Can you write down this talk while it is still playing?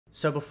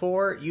So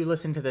before you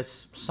listen to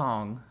this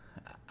song,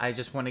 I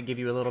just want to give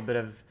you a little bit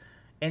of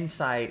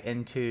insight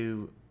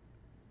into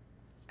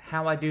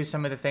how I do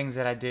some of the things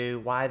that I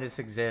do, why this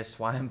exists,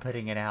 why I'm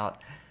putting it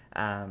out.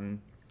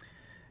 Um,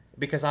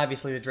 because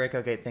obviously the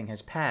Dracogate thing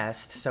has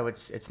passed, so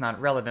it's not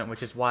relevant,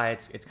 which is why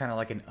it's kind of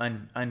like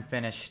an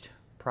unfinished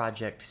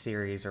project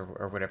series or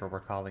whatever we're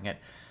calling it.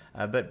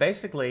 But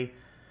basically,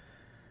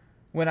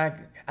 when I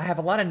have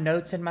a lot of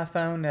notes in my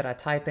phone that I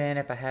type in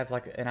if I have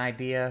like an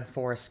idea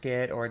for a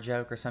skit or a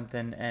joke or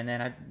something, and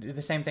then I do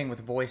the same thing with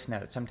voice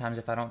notes. Sometimes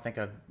if I don't think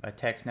a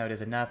text note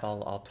is enough,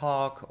 I'll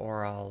talk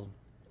or I'll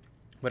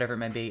whatever it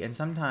may be, and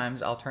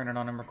sometimes I'll turn it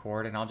on and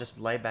record, and I'll just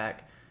lay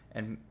back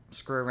and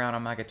screw around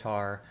on my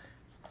guitar,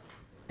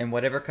 and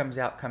whatever comes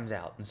out comes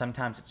out. And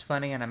sometimes it's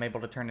funny and I'm able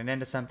to turn it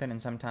into something,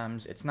 and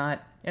sometimes it's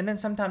not, and then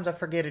sometimes I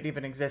forget it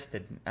even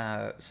existed.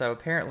 So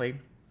apparently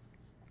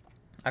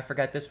I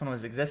forgot this one I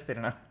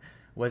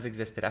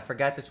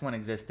forgot this one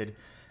existed,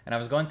 and I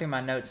was going through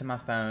my notes in my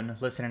phone,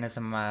 listening to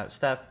some of my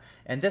stuff,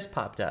 and this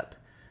popped up,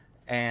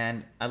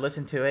 and I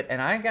listened to it,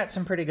 and I got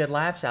some pretty good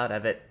laughs out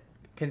of it,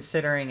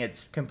 considering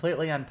it's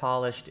completely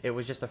unpolished. It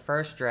was just a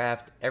first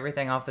draft,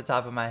 everything off the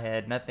top of my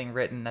head, nothing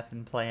written,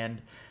 nothing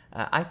planned.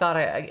 I thought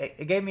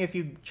it gave me a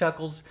few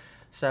chuckles,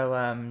 so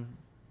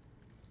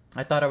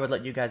I thought I would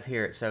let you guys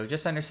hear it. So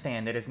just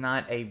understand, it is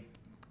not a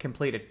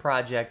completed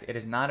project. It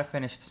is not a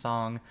finished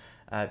song.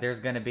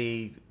 There's going to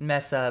be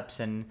mess ups,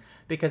 and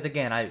because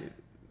again,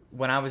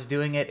 when I was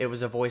doing it, it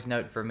was a voice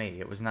note for me.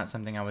 It was not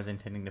something I was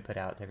intending to put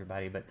out to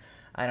everybody. But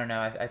I don't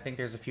know. I think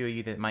there's a few of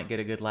you that might get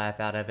a good laugh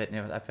out of it,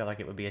 and I feel like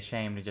it would be a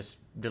shame to just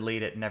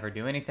delete it and never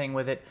do anything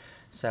with it.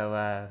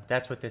 So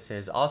that's what this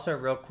is. Also,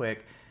 real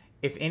quick,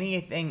 if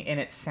anything in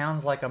it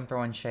sounds like I'm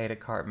throwing shade at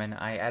Cartman,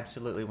 I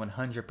absolutely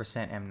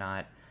 100% am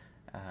not.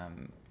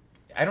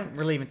 I don't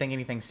really even think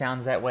anything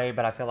sounds that way,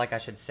 but I feel like I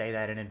should say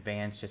that in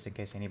advance just in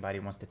case anybody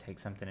wants to take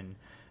something and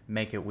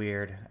make it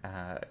weird.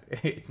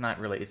 It's not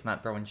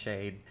throwing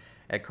shade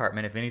at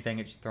Cartman. If anything,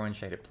 it's just throwing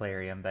shade at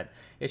Plarium. But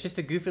it's just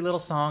a goofy little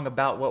song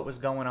about what was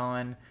going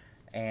on,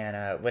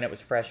 and when it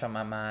was fresh on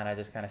my mind, I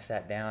just kind of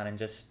sat down and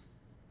just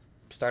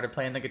started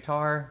playing the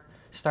guitar,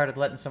 started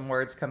letting some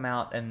words come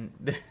out, and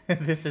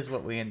this is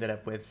what we ended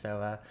up with.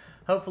 So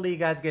hopefully you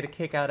guys get a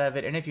kick out of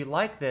it, and if you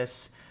like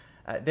this,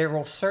 there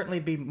will certainly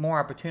be more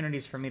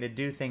opportunities for me to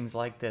do things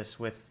like this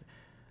with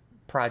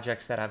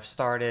projects that I've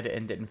started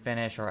and didn't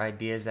finish, or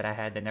ideas that I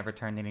had that never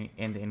turned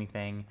into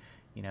anything.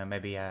 You know,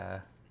 maybe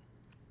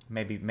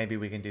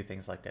we can do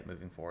things like that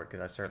moving forward,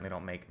 because I certainly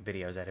don't make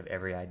videos out of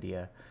every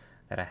idea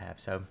that I have.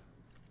 So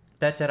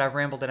that's it. I've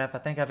rambled enough. I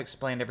think I've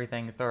explained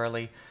everything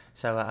thoroughly,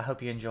 so I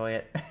hope you enjoy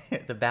it.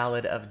 The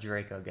Ballad of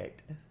Dracogate.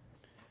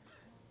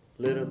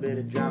 Little bit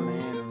of drama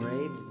and a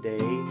raid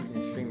today.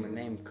 A streamer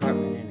named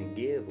Cartman and a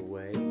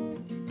giveaway.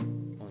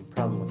 Only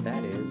problem with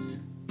that is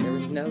there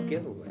was no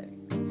giveaway.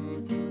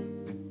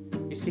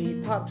 You see, he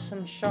popped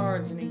some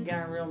shards and he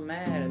got real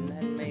mad, and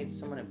that made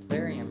someone at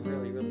Plarium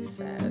really, really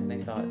sad. And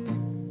they thought, I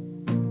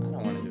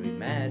don't want him to be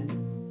mad.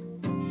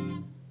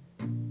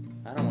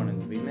 I don't want him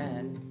to be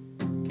mad.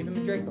 Give him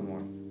a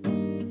Dracomorph.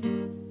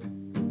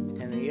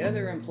 And the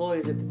other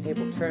employees at the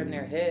table turned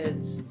their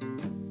heads,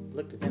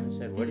 looked at them and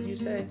said, what did you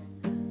say?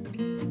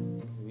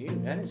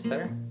 That is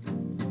better.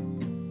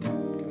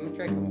 Give him a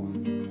Dracomorph.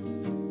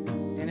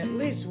 And at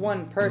least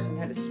one person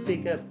had to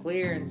speak up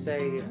clear and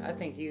say, I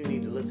think you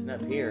need to listen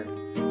up here.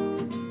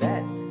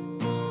 That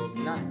is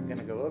not going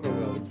to go over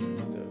well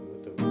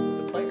with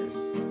the players.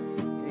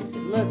 And he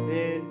said, look,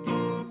 dude,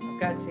 I've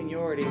got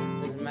seniority.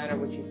 It doesn't matter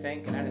what you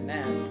think, and I didn't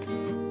ask.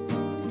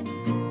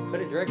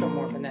 Put a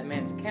Dracomorph in that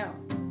man's account.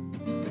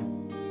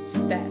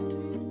 Stat.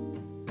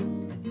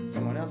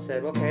 Someone else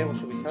said, okay, well,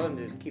 should we tell him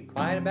to keep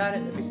quiet about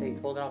it? Maybe say he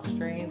pulled it off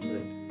stream so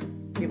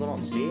that people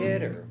don't see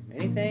it or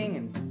anything?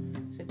 And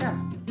I said, nah,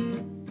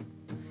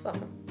 fuck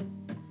him.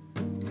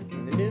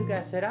 And the new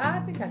guy said, I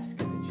think I get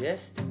the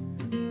gist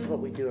of what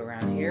we do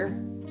around here.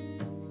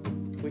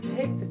 We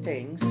take the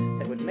things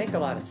that would make a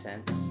lot of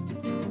sense,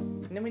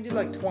 and then we do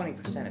like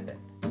 20% of it.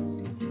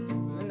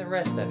 And then the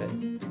rest of it,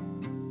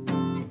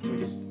 we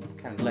just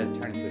kind of let it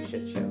turn into a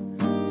shit show.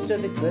 So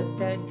they put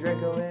that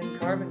Draco in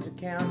Cartman's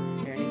account,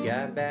 and he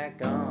got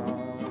back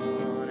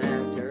on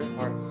after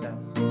Hearthstone.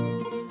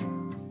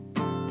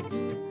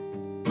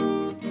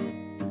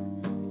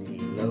 He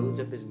loads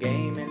up his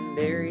game, and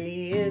there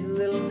he is, a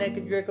little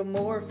naked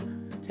Dracomorph,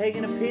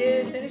 taking a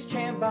piss in his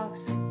champ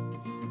box.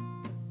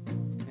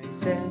 And he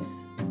says,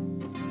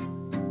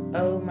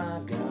 oh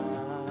my god.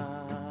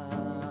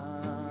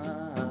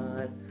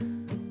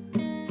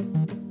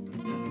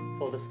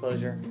 Full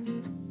disclosure,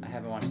 I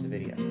haven't watched the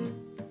video.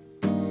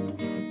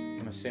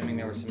 I'm assuming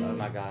there were some oh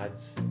my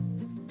gods,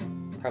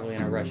 probably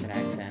in a Russian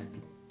accent.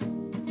 A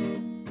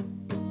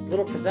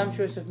little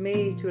presumptuous of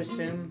me to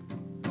assume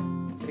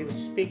that he was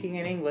speaking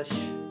in English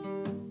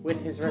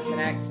with his Russian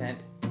accent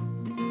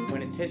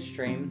when it's his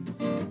stream.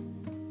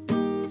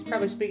 He's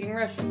probably speaking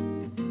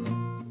Russian.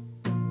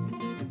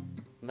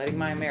 Letting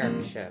my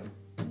America show.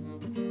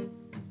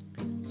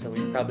 So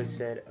he probably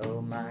said,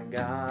 oh my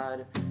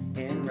god,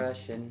 in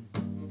Russian.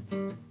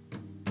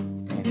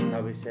 And he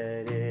probably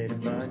said it a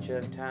bunch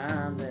of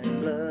times, and his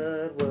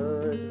blood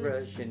was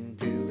rushing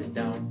to his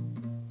dome.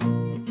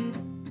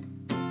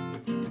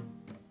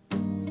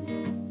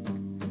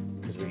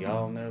 Cause we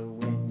all know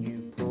when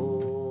you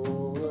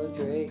pull a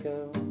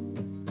Draco,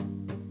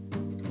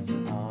 it's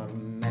an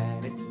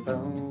automatic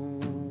boner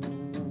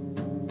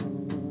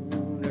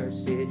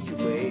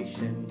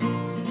situation.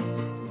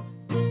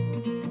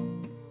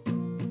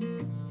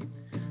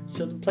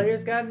 So the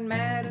players got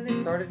mad and they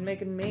started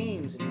making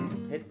memes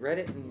and hit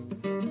Reddit, and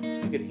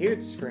you could hear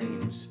the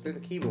screams through the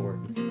keyboard.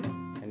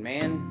 And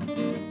man,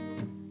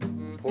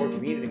 the poor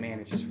community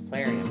managers for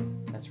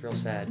Plarium, that's real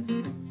sad.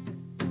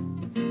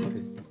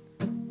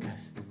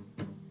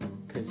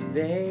 Cause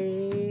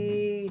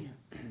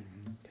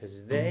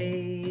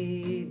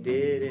they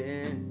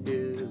didn't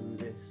do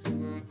this.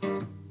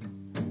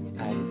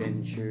 I'd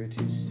venture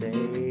to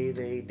say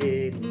they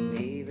didn't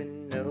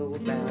even know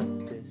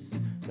about this,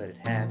 but it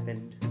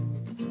happened.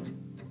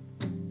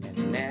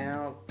 And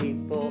now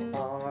people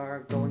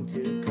are going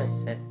to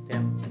cuss at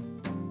them.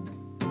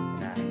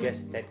 And I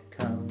guess that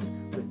comes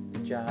with the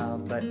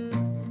job, but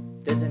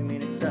doesn't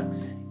mean it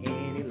sucks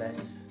any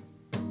less.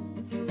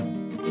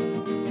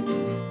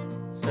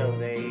 So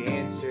they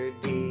answered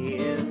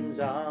DMs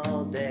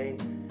all day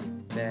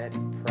that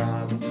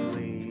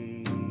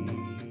probably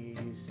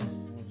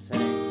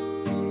sang,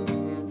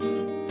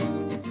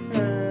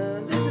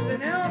 this is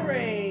an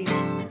outrage.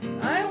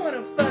 I want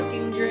a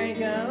fucking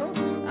Draco.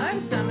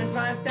 I've summoned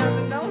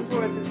 $5,000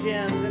 worth of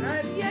gems, and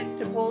I've yet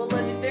to pull a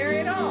legendary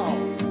at all.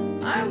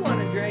 I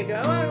want a Draco.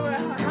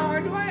 How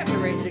hard do I have to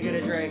rage to get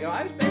a Draco?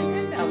 I've spent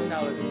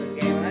 $10,000 in this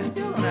game, and I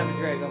still don't have a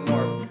Draco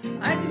morph.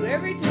 I do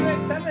every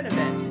 2x summon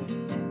event.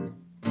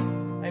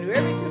 I do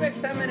every 2x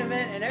summon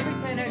event and every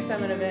 10x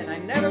summon event, and I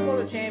never pull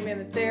the champion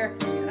that's there,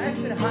 and I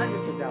spend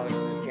hundreds of dollars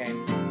in this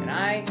game, and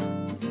I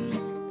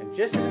am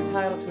just as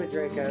entitled to a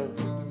Draco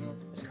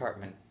as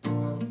Cartman.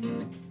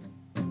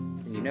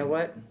 And you know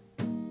what?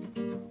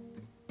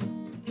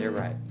 They're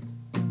right.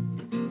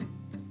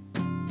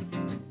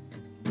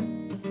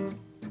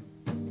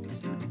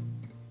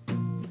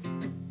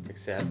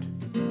 Except,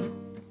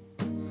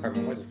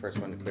 Cartman was the first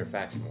one to clear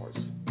Faction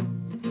Wars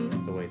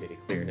the way that he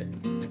cleared it.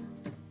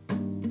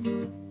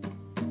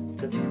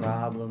 The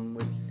problem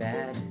with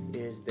that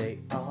is they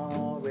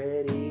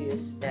already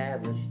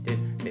established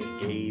it. They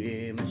gave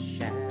him a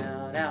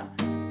shout out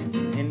and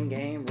some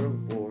in-game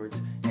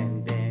rewards,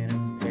 and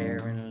then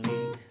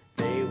apparently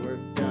they were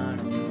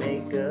gonna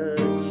make a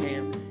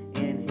champ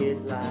in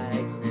his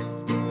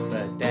likeness,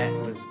 but that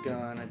was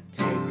gonna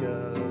take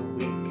a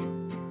week,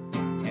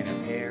 and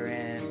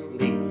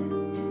apparently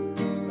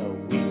a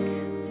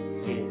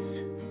week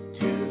is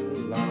too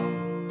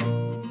long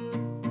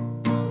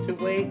to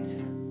wait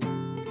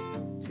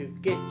to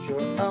get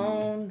your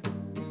own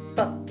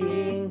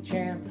fucking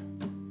champ.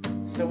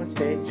 So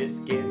instead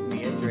just give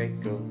me a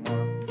Draco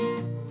morph.